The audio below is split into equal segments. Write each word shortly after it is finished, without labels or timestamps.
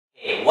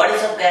Hey, what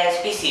is up guys,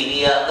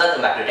 PCV here,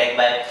 welcome back to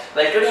Tech-by.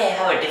 Well, today I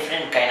have a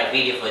different kind of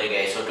video for you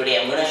guys. So today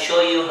I'm going to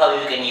show you how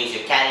you can use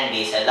your Canon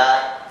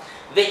DSLR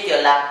with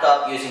your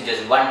laptop using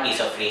just one piece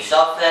of free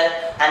software,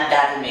 and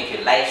that will make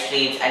your live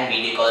streams and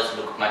video calls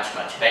look much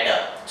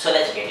better. So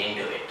let's get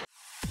into it.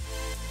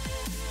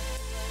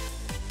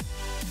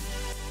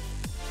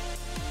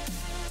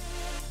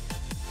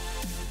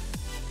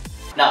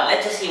 Now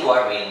let's just see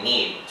what we'll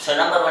need. So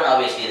number one,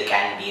 obviously the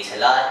Canon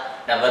DSLR.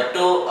 Number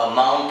two, a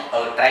mount,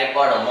 a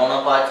tripod, a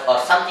monopod, or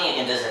something you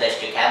can just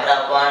rest your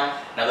camera upon.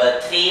 Number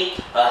three,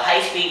 a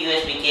high-speed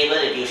USB cable.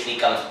 It usually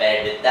comes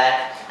paired with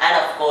that. And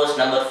of course,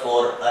 number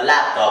four, a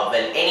laptop.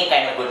 Well, any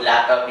kind of good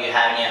laptop you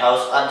have in your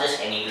house, or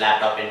just any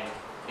laptop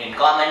in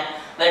common.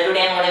 Well,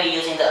 today I'm going to be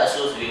using the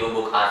Asus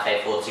VivoBook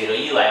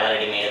R540U. I've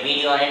already made a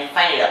video on it.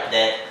 Find it up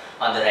there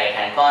on the right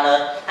hand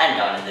corner and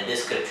down in the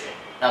description.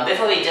 Now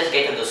before we just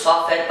get to the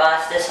software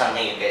parts, there's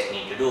something you guys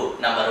need to do.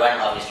 Number one,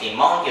 obviously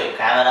mount your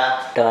camera,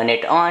 turn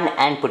it on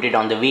and put it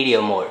on the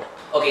video mode.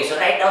 Okay, so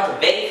right now the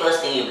very first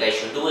thing you guys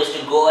should do is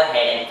to go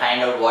ahead and find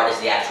out what is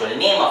the actual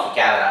name of your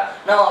camera.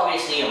 Now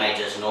obviously you might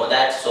just know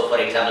that. So for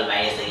example,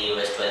 mine is the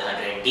EOS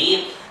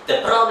 1200D.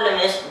 The problem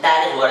is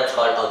that is what it's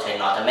called outside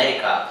North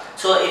America.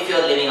 So if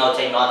you're living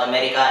outside North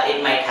America,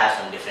 it might have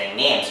some different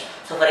names.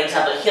 So for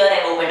example, here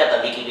I've opened up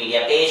a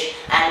Wikipedia page,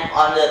 and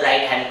on the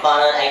right hand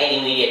corner I can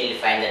immediately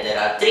find that there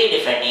are three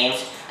different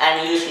names,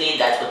 and usually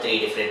that's for three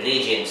different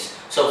regions.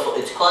 So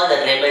it's called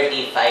the Rebel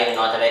T5 in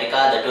North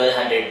America, the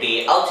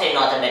 1200D outside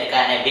North America,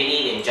 and I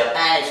believe in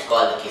Japan it's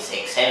called the KISS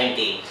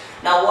X70.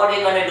 Now what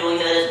we're going to do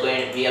here is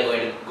we are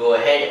going to go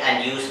ahead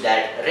and use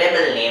that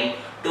Rebel name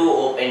to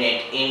open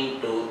it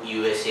into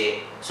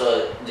USA,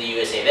 so the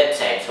USA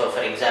website. So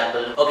for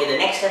example, okay, the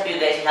next step you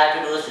guys have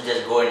to do is to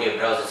just go into your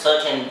browser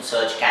search and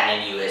search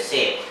Canon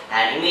USA,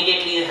 and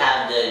immediately you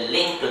have the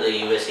link to the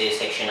USA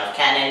section of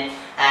Canon,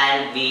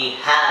 and we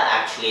have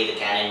actually the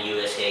Canon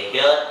USA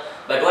here.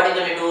 But what we're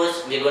going to do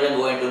is we're going to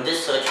go into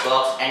this search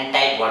box and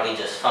type what we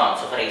just found.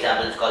 So for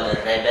example, it's called the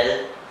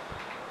Rebel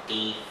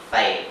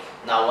T5.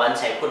 Now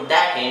once I put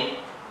that in,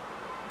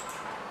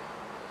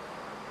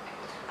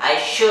 I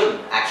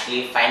should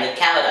actually find the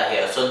camera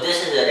here. So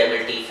this is the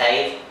Rebel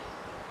T5.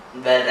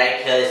 Well,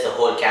 right here is the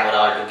whole camera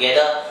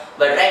altogether.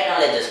 But right now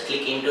let's just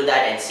click into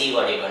that and see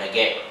what you're going to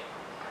get.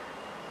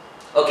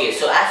 Okay,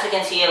 so as you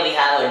can see here, we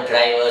have a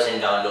drivers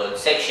and download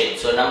section.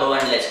 So number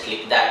one, let's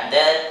click that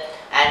there,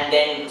 and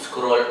then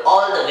scroll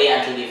all the way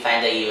until we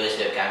find the EOS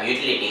Webcam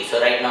utility.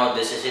 So right now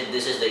this is it.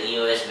 This is the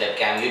EOS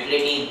Webcam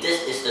utility.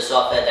 This is the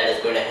software that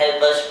is going to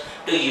help us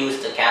to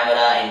use the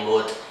camera in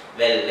both,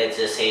 well, let's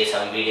just say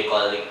some video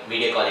calling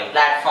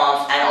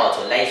platforms and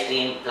also live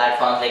stream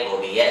platforms like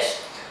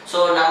OBS.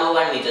 So number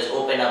one, we just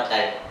open up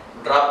that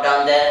drop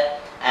down there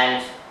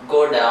and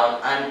go down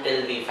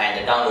until we find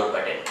the download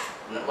button.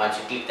 Once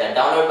you click that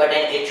download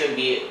button, it should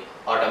be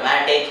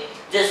automatic.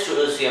 Just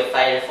choose your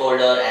file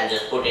folder and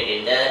just put it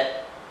in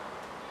there.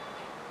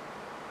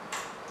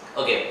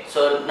 Okay,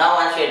 so now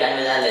once we're done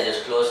with that, let's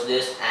just close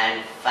this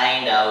and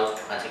find out,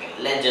 once again,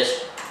 let's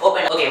just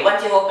open. Okay,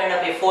 once you've opened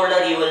up your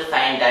folder, you will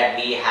find that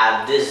we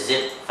have this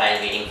zip file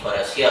waiting for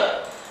us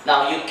here.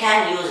 Now you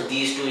can use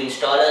these two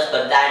installers,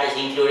 but that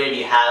is included.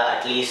 You have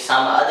at least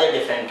some other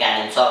different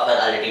Canon software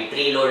already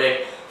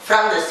preloaded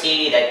from the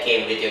CD that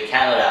came with your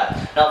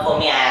camera. Now for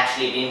me, I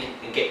actually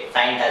didn't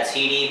find that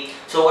CD.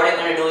 So what you're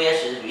going to do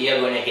is we are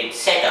going to hit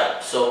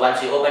setup. So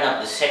once you open up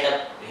the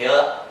setup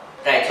here,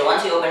 right, so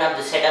once you open up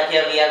the setup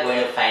here, we are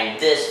going to find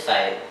this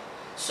file.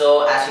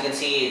 So as you can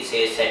see, it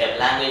says setup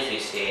language. We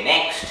say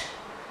next.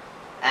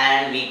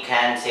 And we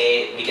can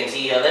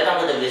see here,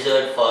 welcome to the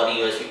wizard for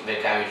EOS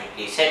Webcam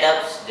utility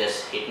setups.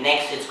 Just hit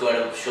next, it's going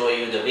to show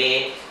you the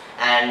way,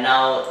 and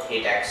now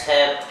hit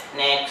accept,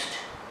 next.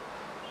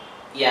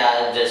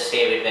 Yeah, just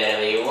save it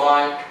wherever you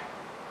want,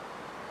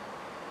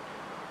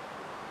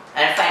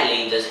 and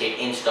finally just hit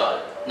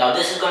install. Now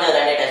this is going to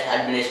run it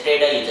as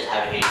administrator. You just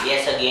have to hit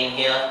yes again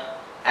here.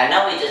 And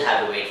now we just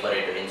have to wait for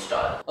it to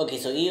install. Okay,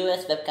 so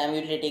EOS Webcam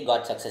utility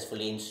got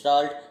successfully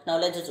installed. Now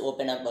let's just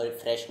open up a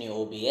fresh new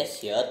OBS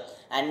here.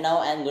 And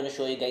now I'm going to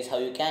show you guys how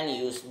you can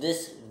use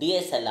this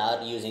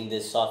DSLR using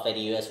this software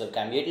EOS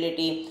Webcam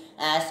utility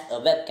as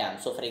a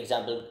webcam. So for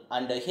example,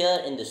 under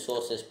here in the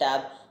sources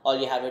tab, all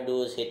you have to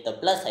do is hit the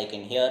plus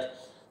icon here.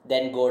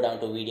 Then go down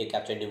to video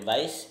capture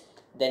device.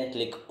 Then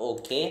click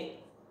OK.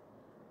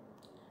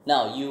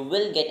 Now you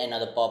will get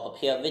another pop-up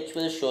here which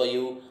will show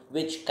you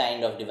which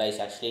kind of device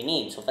you actually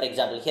need. So for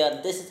example, here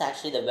this is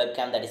actually the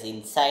webcam that is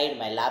inside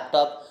my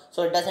laptop,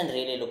 so it doesn't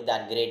really look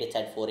that great. It's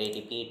at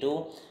 480p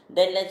too.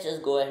 Then let's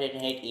just go ahead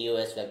and hit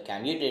EOS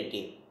Webcam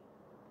utility.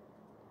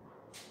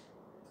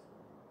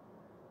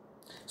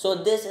 So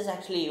this is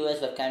actually EOS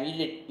Webcam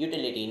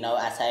utility. Now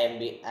as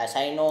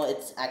I know,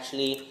 it's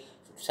actually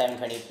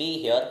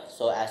 720p here.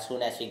 So as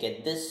soon as we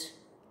get this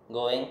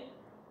going,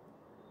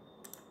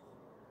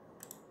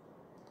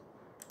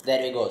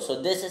 there we go.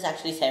 So this is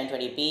actually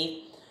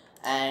 720p,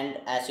 and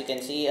as you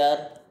can see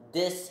here,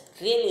 this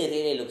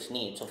really looks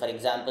neat. So for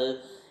example,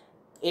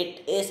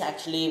 it is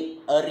actually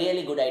a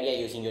really good idea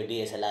using your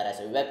DSLR as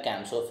a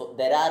webcam. So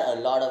there are a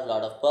lot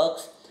of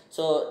perks.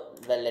 So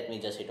well, let me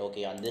just hit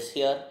OK on this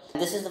here.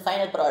 This is the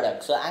final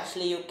product. So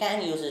actually you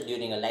can use it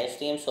during a live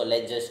stream. So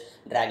let's just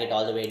drag it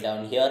all the way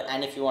down here,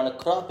 and if you want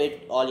to crop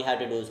it, all you have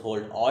to do is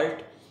hold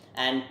Alt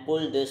and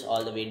pull this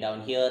all the way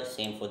down here.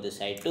 Same for this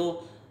side too.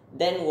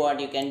 Then what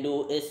you can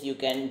do is you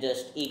can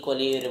just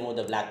equally remove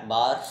the black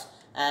bars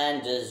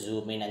and just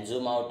zoom in and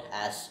zoom out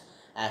as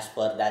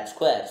per that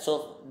square.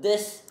 So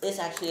this is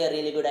actually a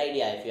really good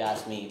idea if you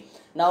ask me.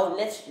 Now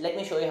let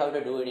me show you how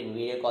to do it in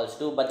video calls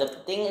too, but the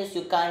thing is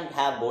you can't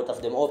have both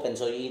of them open,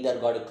 so you either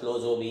got to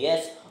close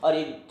OBS or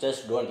you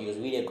just don't use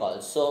video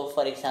calls. So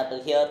for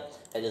example here,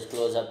 I just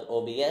close up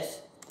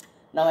OBS.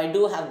 Now I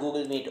do have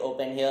Google Meet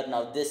open here.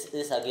 Now this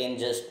is again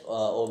just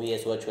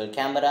OBS virtual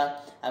camera.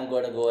 I'm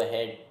going to go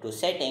ahead to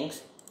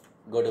settings,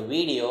 go to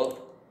video,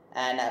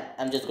 and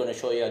I'm just going to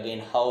show you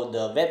again how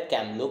the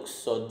webcam looks.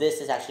 So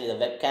this is actually the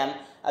webcam.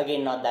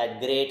 Again, not that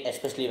great,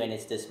 especially when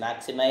it's this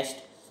maximized.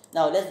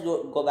 Now let's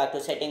go back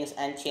to settings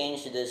and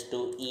change this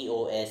to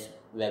EOS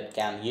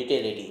Webcam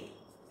utility.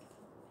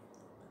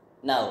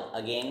 Now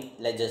again,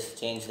 let's just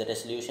change the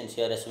resolutions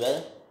here as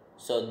well.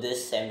 So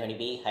this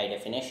 720p high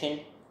definition.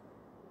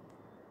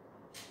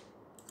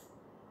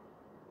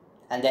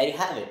 And there you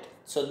have it.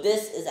 So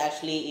this is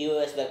actually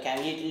EOS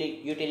Webcam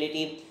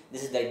utility.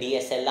 This is the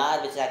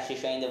DSLR which is actually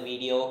showing the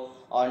video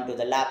onto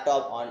the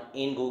laptop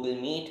in Google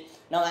Meet.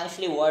 Now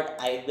actually what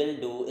I will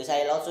do is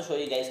I'll also show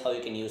you guys how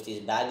you can use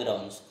these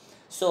backgrounds.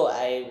 So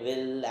I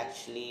will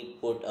actually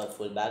put a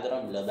full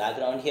background, blur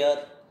background here,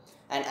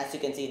 and as you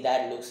can see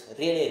that looks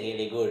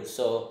really good.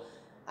 So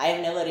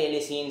I've never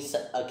really seen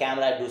a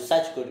camera do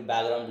such good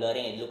background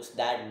blurring. It looks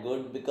that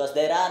good because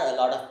there are a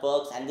lot of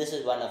perks, and this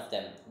is one of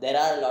them. There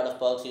are a lot of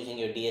perks using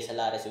your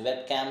DSLR as a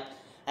webcam,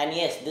 and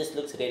yes, this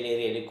looks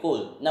really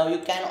cool. Now you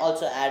can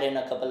also add in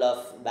a couple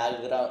of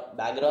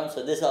backgrounds,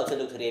 so this also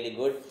looks really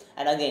good.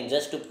 And again,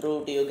 just to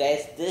prove to you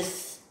guys,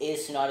 this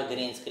is not a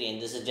green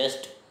screen. This is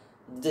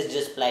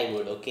just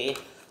plywood, okay?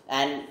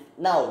 And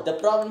now the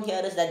problem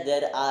here is that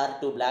there are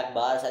two black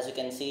bars, as you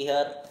can see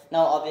here.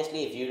 Now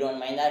obviously if you don't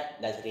mind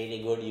that, that's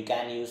really good. You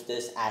can use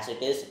this as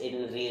it is. It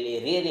will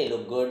really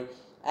look good,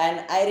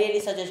 and I really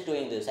suggest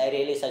doing this. I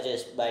really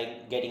suggest by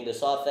getting the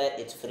software.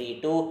 It's free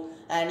too,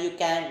 and you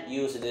can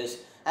use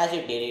this as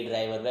your daily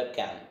driver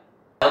webcam.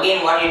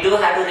 Again, what you do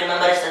have to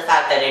remember is the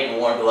fact that it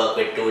won't work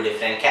with two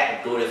different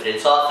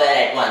software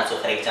at once. So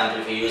for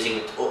example, if you're using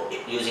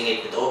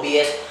it with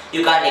OBS,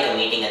 you can't take a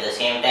meeting at the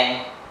same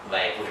time.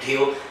 Why would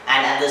you?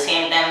 And at the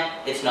same time,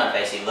 it's not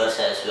vice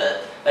versa as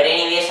well. But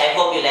anyways, I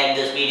hope you liked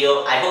this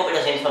video. I hope it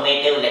was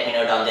informative. Let me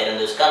know down there in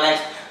those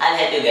comments. I'll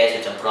help you guys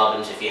with some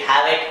problems if you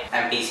have it.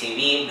 I'm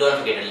PCV. Don't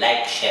forget to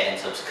like, share and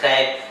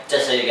subscribe,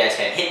 just so you guys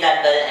can hit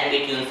that bell and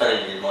be tuned for a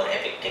little more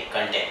epic tech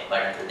content.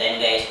 But until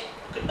then guys,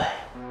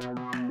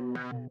 goodbye.